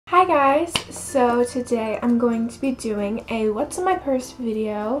Hi guys, so today I'm going to be doing a what's in my purse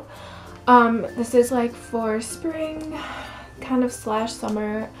video. This is like for spring kind of slash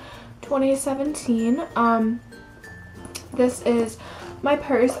summer 2017. This is my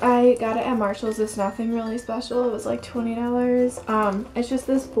purse. I got it at Marshall's. It's nothing really special. It was like $20. It's just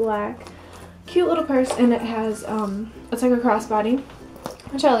this black cute little purse, and it has it's like a crossbody,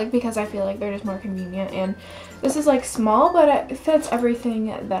 which I like because I feel like they're just more convenient, and this is like small, but it fits everything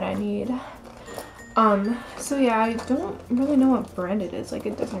that I need. So yeah, I don't really know what brand it is. Like,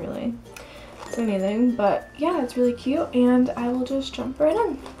 it doesn't really say anything, but yeah, it's really cute, and I will just jump right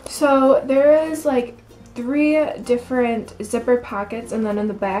in. So there is like 3 different zippered pockets, and then in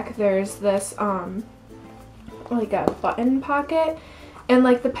the back there's this like a button pocket, and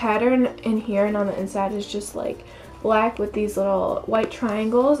like the pattern in here and on the inside is just like black with these little white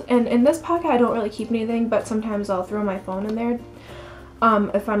triangles. And in this pocket I don't really keep anything, but sometimes I'll throw my phone in there.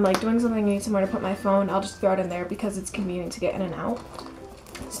 If I'm like doing something, I need somewhere to put my phone, I'll just throw it in there because it's convenient to get in and out.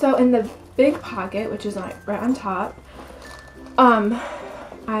 So in the big pocket, which is like right on top,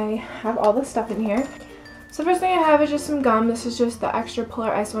 I have all this stuff in here. So first thing I have is just some gum. This is just the extra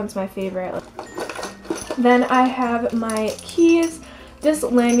Polar Ice one's my favorite. Then I have my keys. This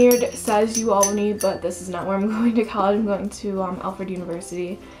lanyard says UAlbany, but this is not where I'm going to college. I'm going to Alfred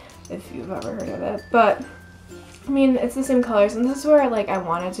University, if you've ever heard of it. But I mean, it's the same colors, and this is where like I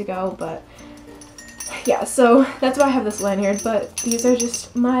wanted to go, but yeah, so that's why I have this lanyard. But these are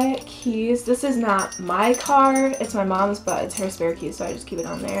just my keys. This is not my car, it's my mom's, but it's her spare keys, so I just keep it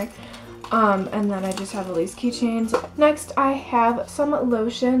on there. And then I just have all these keychains. Next, I have some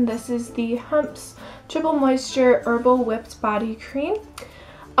lotion. This is the Hempz Triple Moisture Herbal Whipped Body Cream.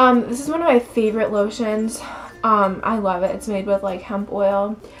 This is one of my favorite lotions. I love it. It's made with like hemp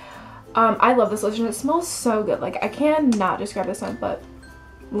oil. I love this lotion. It smells so good. Like, I cannot describe the scent, but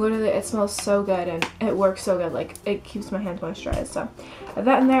literally it smells so good and it works so good. Like, it keeps my hands moisturized. So I have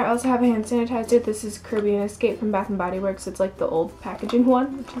that in there. I also have a hand sanitizer. This is Caribbean Escape from Bath & Body Works. It's like the old packaging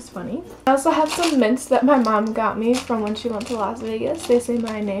one, which is funny. I also have some mints that my mom got me from when she went to Las Vegas. They say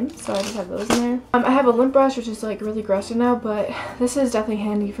my name, so I just have those in there. I have a lint brush, which is like really gross right now, but this is definitely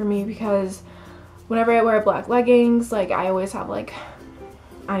handy for me because whenever I wear black leggings, like I always have like,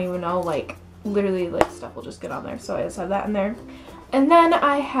 I don't even know, like literally like stuff will just get on there, so I just have that in there. And then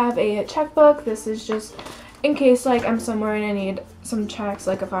I have a checkbook. This is just in case like I'm somewhere and I need some checks,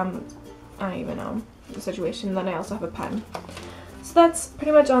 like if I don't even know the situation. Then I also have a pen. So that's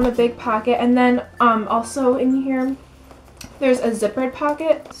pretty much on the big pocket. And then also in here there's a zippered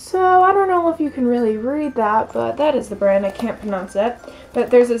pocket. So I don't know if you can really read that, but that is the brand. I can't pronounce it. But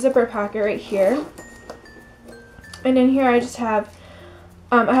there's a zipper pocket right here. And in here I just have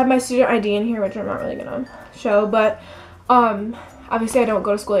I have my student ID in here, which I'm not really gonna show, but obviously I don't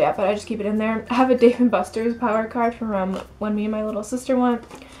go to school yet, but I just keep it in there. I have a Dave & Buster's power card from when me and my little sister went.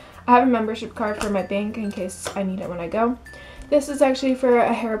 I have a membership card for my bank in case I need it when I go. This is actually for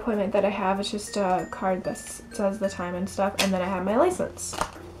a hair appointment that I have. It's just a card that says the time and stuff, and then I have my license.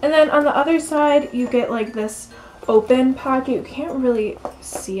 And then on the other side you get like this open pocket. You can't really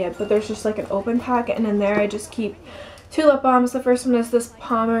see it, but there's just like an open pocket, and in there I just keep 2 lip balms. The first one is this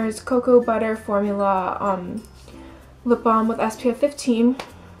Palmer's Cocoa Butter Formula lip balm with SPF 15.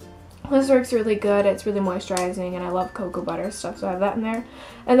 This works really good. It's really moisturizing, and I love cocoa butter stuff, so I have that in there.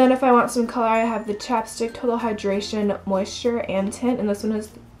 And then if I want some color, I have the Chapstick Total Hydration Moisture and Tint, and this one is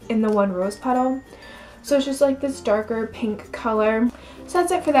in the one Rose Petal. So it's just like this darker pink color. So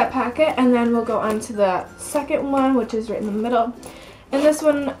that's it for that packet, and then we'll go on to the second one, which is right in the middle. And this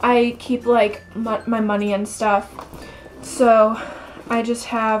one I keep like my money and stuff. So I just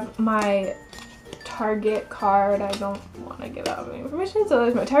have my Target card. I don't want to give out any information, so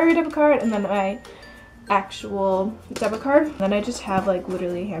there's my Target debit card and then my actual debit card. Then I just have like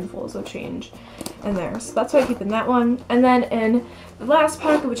literally handfuls of change in there, so that's why I keep in that one. And then in the last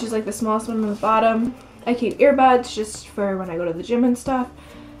pocket, which is like the smallest one on the bottom, I keep earbuds just for when I go to the gym and stuff.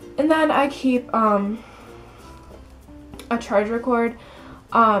 And then I keep a charger cord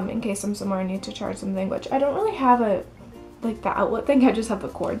in case I'm somewhere I need to charge something, which I don't really have a like the outlet thing. I just have the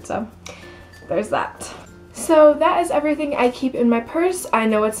cord, so there's that. So that is everything I keep in my purse. I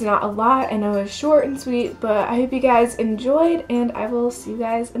know it's not a lot, I know it's short and sweet, but I hope you guys enjoyed, and I will see you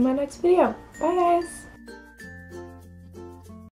guys in my next video. Bye guys!